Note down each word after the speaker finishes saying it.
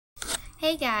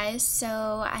Hey guys,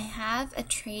 so I have a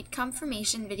trade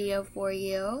confirmation video for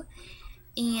you,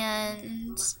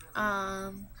 and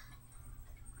I'm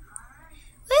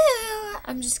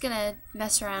just gonna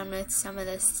mess around with some of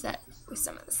the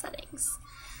settings.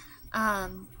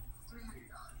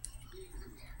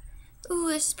 Ooh,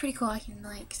 this is pretty cool. I can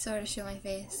like sort of show my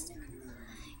face.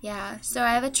 Yeah, so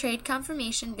I have a trade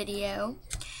confirmation video,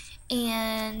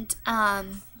 and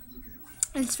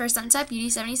it's for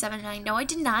Sunsetbeauty77, and I know I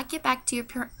did not get back to your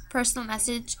personal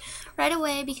message right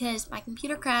away because my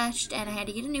computer crashed and I had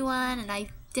to get a new one, and I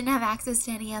didn't have access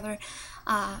to any other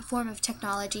form of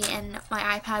technology, and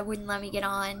my iPad wouldn't let me get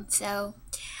on. So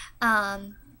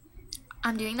I'm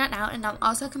doing that now, and I'm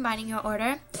also combining your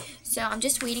order. So I'm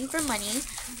just waiting for money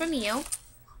from you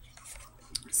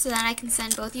so that I can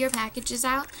send both of your packages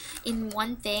out in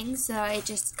one thing, so it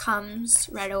just comes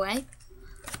right away.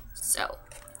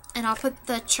 And I'll put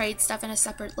the trade stuff in a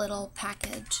separate little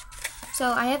package.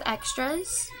 So I have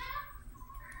extras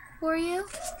for you.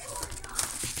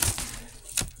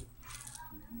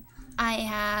 I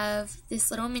have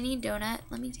this little mini donut.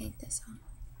 Let me take this off.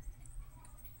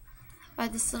 I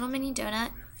have this little mini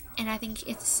donut, and I think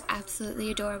it's absolutely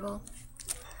adorable.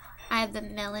 I have the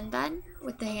melon bun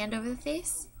with the hand over the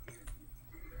face.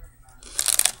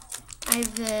 I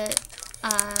have the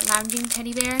lounging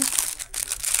teddy bear,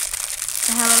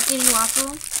 the Hello Kitty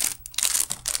waffle,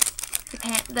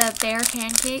 the bear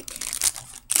pancake,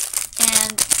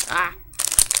 and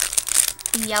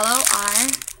the yellow R.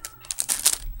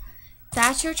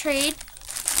 That's your trade.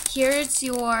 Here's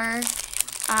your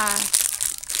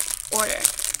order.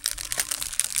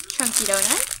 Chunky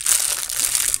donut,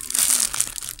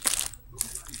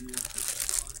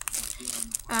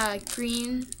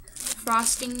 green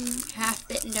frosting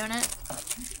half-bitten donut,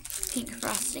 pink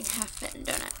frosting half-bitten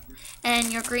donut.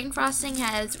 And your green frosting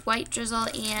has white drizzle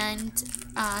and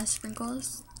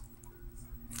sprinkles.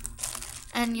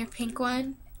 And your pink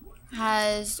one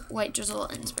has white drizzle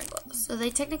and sprinkles. So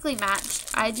they technically match.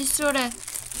 I just sort of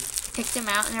picked them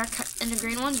out, and the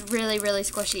green one's really, really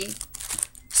squishy.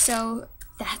 So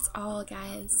that's all,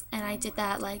 guys. And I did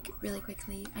that like really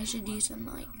quickly. I should do some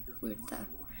like weird stuff.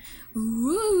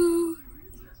 Woo!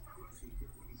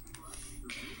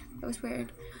 That was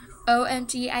weird.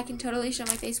 OMG, I can totally show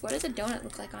my face. What does a donut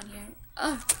look like on here?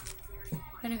 Oh,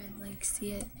 I don't even like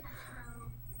see it.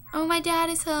 Oh, my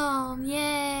dad is home.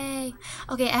 Yay.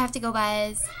 Okay, I have to go,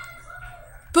 guys.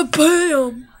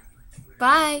 Ba-bam!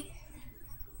 Bye.